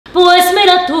Pues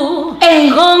mira tú,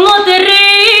 cómo te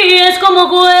ríes, cómo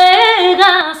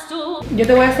juegas tú. Yo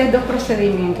te voy a hacer dos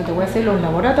procedimientos. Te voy a hacer los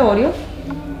laboratorios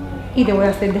y te voy a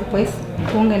hacer después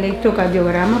un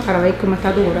electrocardiograma para ver cómo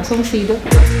está tu corazoncito.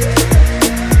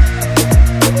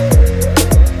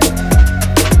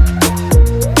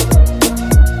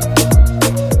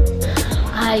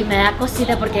 Ay, me da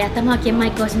cosita porque ya estamos aquí en My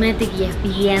Cosmetic y es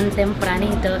bien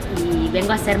tempranito y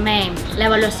vengo a hacerme la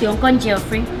evaluación con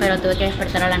Jeffrey, pero tuve que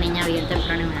despertar a la niña bien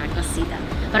temprano y me da cosita.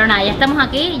 Pero nada, ya estamos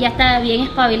aquí, ya está bien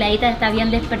espabiladita, está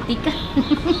bien despertica.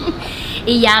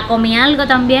 Y ya comí algo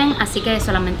también, así que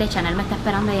solamente Chanel me está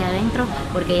esperando ahí adentro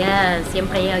porque ella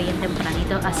siempre llega bien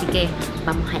tempranito, así que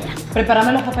vamos allá.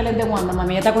 Prepárame los papeles de Wanda,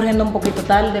 mami, ya está corriendo un poquito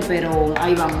tarde, pero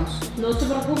ahí vamos. No se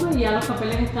preocupe, ya los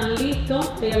papeles están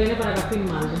listos, ella viene para acá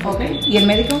firmando. Ok, ¿y el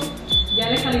médico? Ya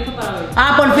él está listo para ver.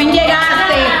 Ah, por fin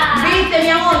llegaste. Viste, mi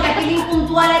amor, que aquí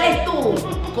impuntual eres tú.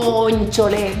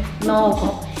 Conchole,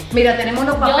 no. Mira, tenemos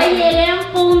los papeles. Yo llegué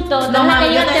en punto. No,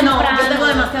 mami, yo tengo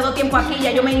demasiado tiempo aquí,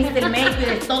 ya yo me hice el make y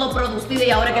de todo producido y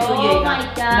ahora que tú llegas. My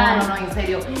God. No, en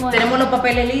serio. Tenemos los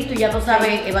papeles listos y ya tú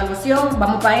sabes, evaluación,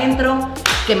 vamos para adentro,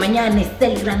 que mañana es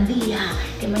el gran día,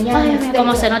 que mañana es el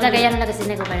Como se gran nota que día. ella no es la que se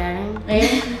tiene que operar,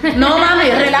 ¿eh? No, mami,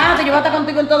 relájate, yo voy a estar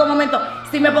contigo en todo momento.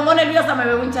 Si me pongo nerviosa me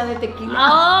bebo un chat de tequila.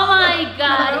 Oh my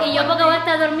God. Y yo porque voy a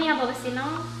estar dormida porque si no...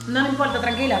 No importa,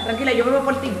 tranquila, yo bebo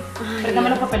por ti. Préstame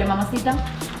los papeles, mamacita.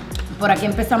 Por aquí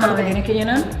empezamos lo que tienes que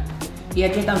llenar. Y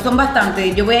aquí están, son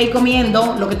bastantes. Yo voy a ir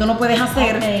comiendo. Lo que tú no puedes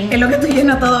hacer es lo que tú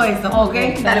llenas todo eso. Ok,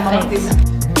 dale, mamacita.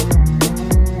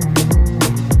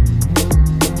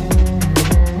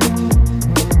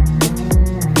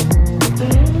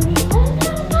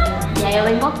 Ya yo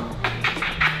vengo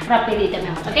rapidito, mi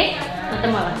amor, ¿ok? No te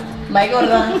muevas. Bye,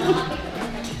 gorda.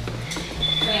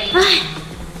 Ay,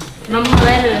 vamos a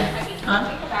ver. ¿Ah?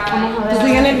 Vamos a ver. ¿Tú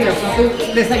sigues nerviosa?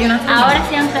 ¿Tú desayunaste? Ahora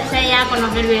sí empecé ya con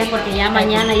los nervios porque ya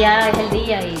mañana ya es el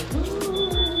día y...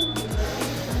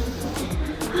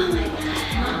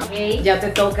 Okay. Ya te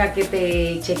toca que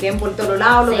te chequeen por todos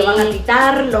lados, lo que van a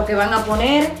quitar, lo que van a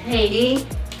poner. Y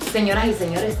señoras y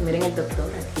señores, miren el doctor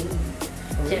aquí.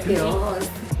 Jeffrey.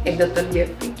 El doctor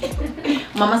Jeffrey.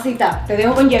 Mamacita, te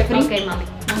dejo con Jeffrey. Ok, mami.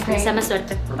 Deseame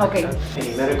suerte. Okay.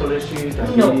 Any medical issues?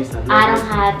 No, Diabetes, I don't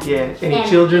have. Yeah. Any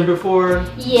children before?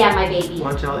 Yeah, my baby.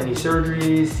 One child. Any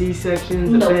surgeries?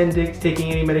 C-sections? No. Appendix?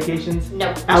 Taking any medications?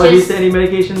 No. Allergies to any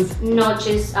medications? No,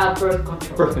 just birth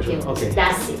control. Birth control. Okay.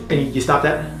 That's it. And you stopped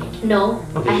that? No,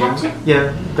 Okay. I have to.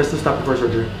 Yeah. Best to stop before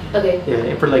surgery. Okay. Yeah.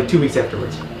 And for like 2 weeks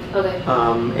afterwards. Okay.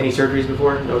 Any surgeries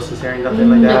before? No cesarean, nothing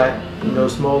like No. that. No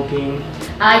smoking.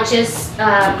 I just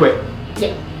Quit.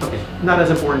 Yeah. Okay. Not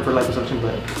as important for liposuction,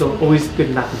 but still always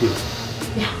good not to do.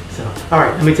 Yeah. So, all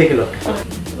right, let me take a look. A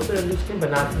little bit of loose skin,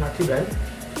 but not too bad.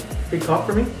 Big cough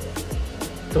for me.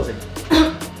 Close it.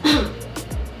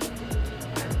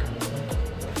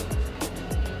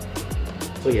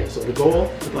 So yeah, so the goal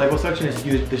with liposuction is to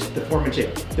use the form and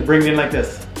shape, to bring it in like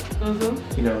this.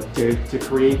 You know, to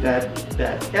create that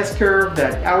S curve,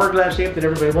 that hourglass shape that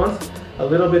everybody wants. A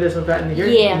little bit of some fat in here.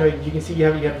 Yeah. You know, you can see you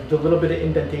have a little bit of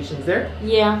indentations there.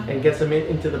 Yeah. And get some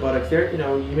into the buttocks there. You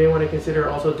know, you may want to consider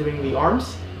also doing the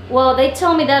arms. Well, they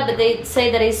told me that, but they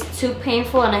say that it's too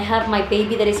painful, and I have my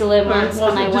baby that is 11 months,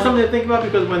 Well, and I just want. something to think about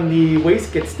because when the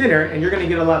waist gets thinner and you're going to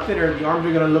get a lot thinner, the arms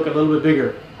are going to look a little bit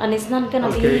bigger. And it's not gonna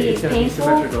Okay, be it's going to be painful.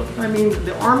 symmetrical. I mean,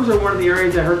 the arms are one of the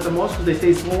areas that hurt the most because they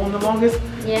stay swollen the longest.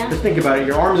 Yeah. Just think about it.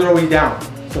 Your arms are always down,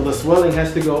 so the swelling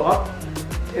has to go up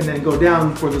and then go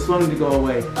down for the swelling to go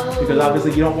away. Oh. Because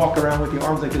obviously you don't walk around with your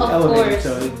arms like this Of elevated, course.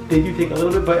 so they do take a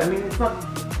little bit. But I mean, it's not.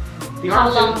 The How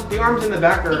arms, long? the arms in the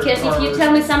back are. Because if you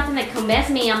tell me something that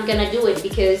convinces me, I'm gonna do it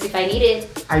because if I need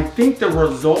it. I think the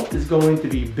result is going to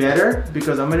be better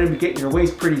because I'm going to be getting your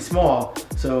waist pretty small.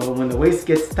 So when the waist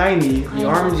gets tiny, the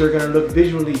arms are going to look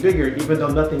visually bigger even though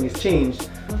nothing has changed,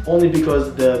 only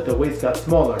because the waist got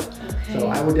smaller. Okay. So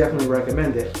I would definitely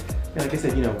recommend it. And like I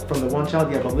said, you know, from the one child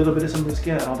you have a little bit of some loose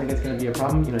skin. I don't think it's going to be a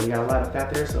problem. You know, you got a lot of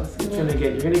fat there, so it's Yeah.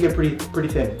 you're going to get pretty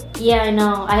thin. Yeah, I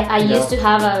know. I You used know? to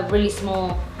have a really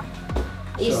small.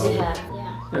 Used to So- have.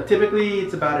 Yeah. Now, typically,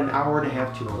 it's about an hour and a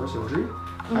half, 2 hour surgery.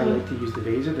 I like to use the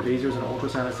Vaser. The Vaser is an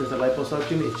ultrasound assisted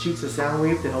liposuction. It shoots a sound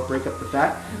wave to help break up the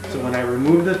fat. So when I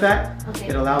remove the fat,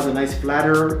 it allows a nice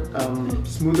flatter,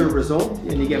 smoother result,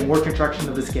 and you get more contraction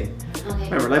of the skin.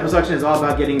 Okay. Remember, liposuction is all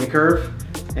about getting the curve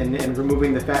and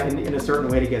removing the fat in a certain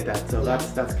way to get that. So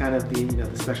that's kind of the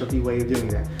the specialty way of doing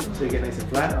that. So you get nice and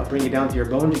flat. I'll bring you down to your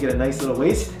bone to get a nice little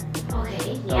waist.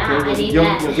 Okay. Yeah, Okay, I need you'll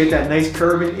that. get that nice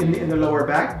curve in the lower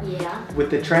back. Yeah. With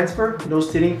the transfer, no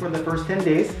sitting for the first 10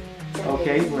 days.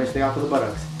 Okay, we're gonna stay off of the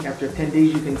buttocks. After 10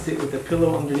 days, you can sit with a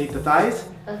pillow underneath the thighs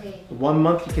Okay. 1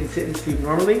 month you can sit and sleep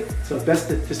normally, so best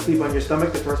to sleep on your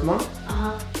stomach the first month.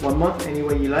 1 month any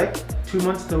way you like. 2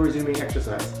 months till resuming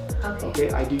exercise. Okay,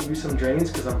 I do use some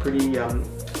drains because I'm pretty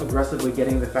aggressively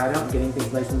getting the fat out and getting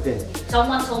things nice and thin.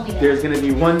 Someone told me that. There's gonna be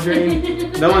one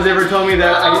drain. No one's ever told me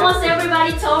that. Almost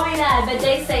everybody told me that, but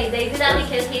they say they do that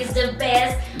because he's the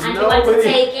best and he wants to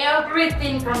take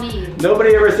everything from you.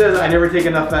 Nobody ever says I never take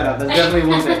enough fat out. That's definitely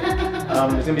one thing.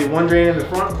 There's gonna be one drain in the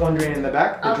front, one drain in the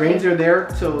back. The drains are there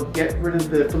to get rid of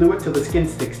the fluid till the skin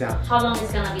sticks out. How long is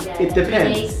it gonna be there? It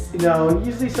depends. You know,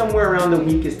 usually somewhere around a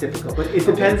week is typical, but it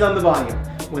depends on the volume.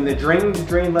 When the drains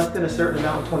drain less than a certain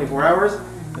amount in 24 hours,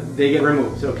 they get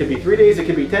removed. So it could be 3 days, it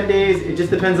could be 10 days, it just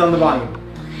depends on the volume.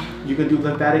 You can do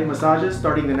lymphatic massages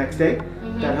starting the next day.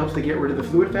 That helps to get rid of the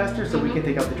fluid faster so we can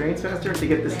take out the drains faster to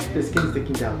get the skin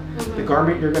sticking down. The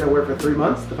garment you're going to wear for 3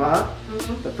 months, the faja.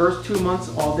 The first 2 months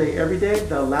all day, every day.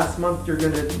 The last month you're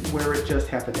going to wear it just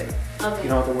half a day. You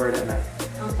don't have to wear it at night.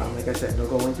 Like I said, no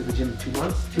going to the gym 2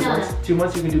 months. 2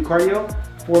 months you can do cardio.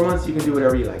 4 months you can do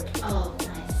whatever you like. Oh, nice.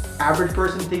 Average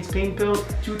person takes pain pills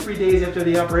 2-3 days after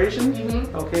the operation.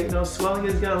 Okay, you know, swelling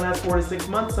is gonna last 4 to 6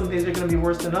 months. Some days are gonna be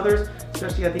worse than others,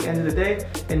 especially at the end of the day.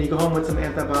 And you go home with some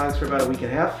antibiotics for about a week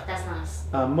and a half. That's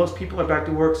nice. Most people are back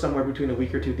to work somewhere between a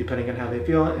week or 2, depending on how they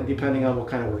feel and depending on what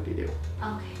kind of work they do.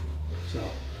 Okay. So.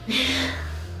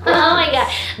 Oh my God,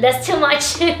 that's too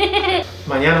much.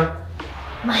 Mañana.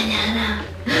 Mañana.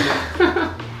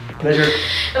 Pleasure.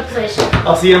 A pleasure.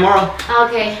 I'll see you tomorrow.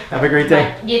 Okay. Have a great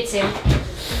day. Bye. You too.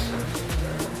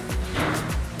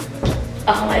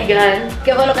 Oh my God.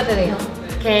 ¿Qué fue lo que te dijo?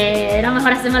 Que era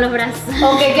mejor hacerme los brazos.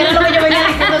 Ok, ¿qué era lo que yo venía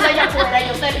diciendo de allá afuera?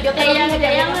 Yo te lo dije que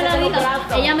Ella me lo dijo.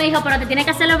 Ella me dijo, pero te tienes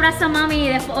que hacer los brazos, mami, y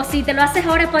después, o si te lo haces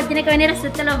ahora, pues tienes que venir a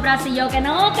hacerte los brazos. Y yo, que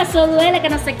no, que eso duele, que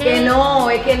no sé qué. Que no,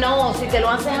 es que no. Si te lo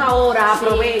haces ahora,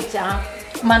 aprovecha.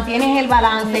 Mantienes el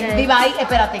balance. Di bye,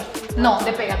 espérate. No,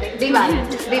 despégate. Di bye,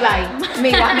 di bye.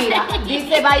 Mira, mira.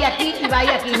 Dice bye aquí y bye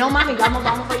aquí. No, mami, vamos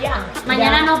para allá.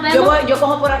 Mañana ya. nos vemos. Yo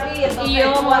cojo por aquí entonces, y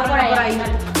yo voy por ahí.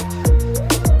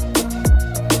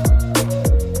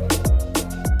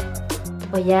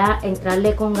 Voy a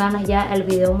entrarle con ganas ya al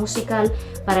video musical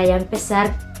para ya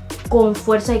empezar con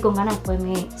fuerza y con ganas después de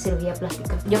mi cirugía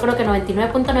plástica. Yo creo que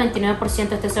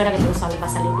 99.99% estoy segura que todo va a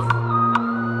salir bien.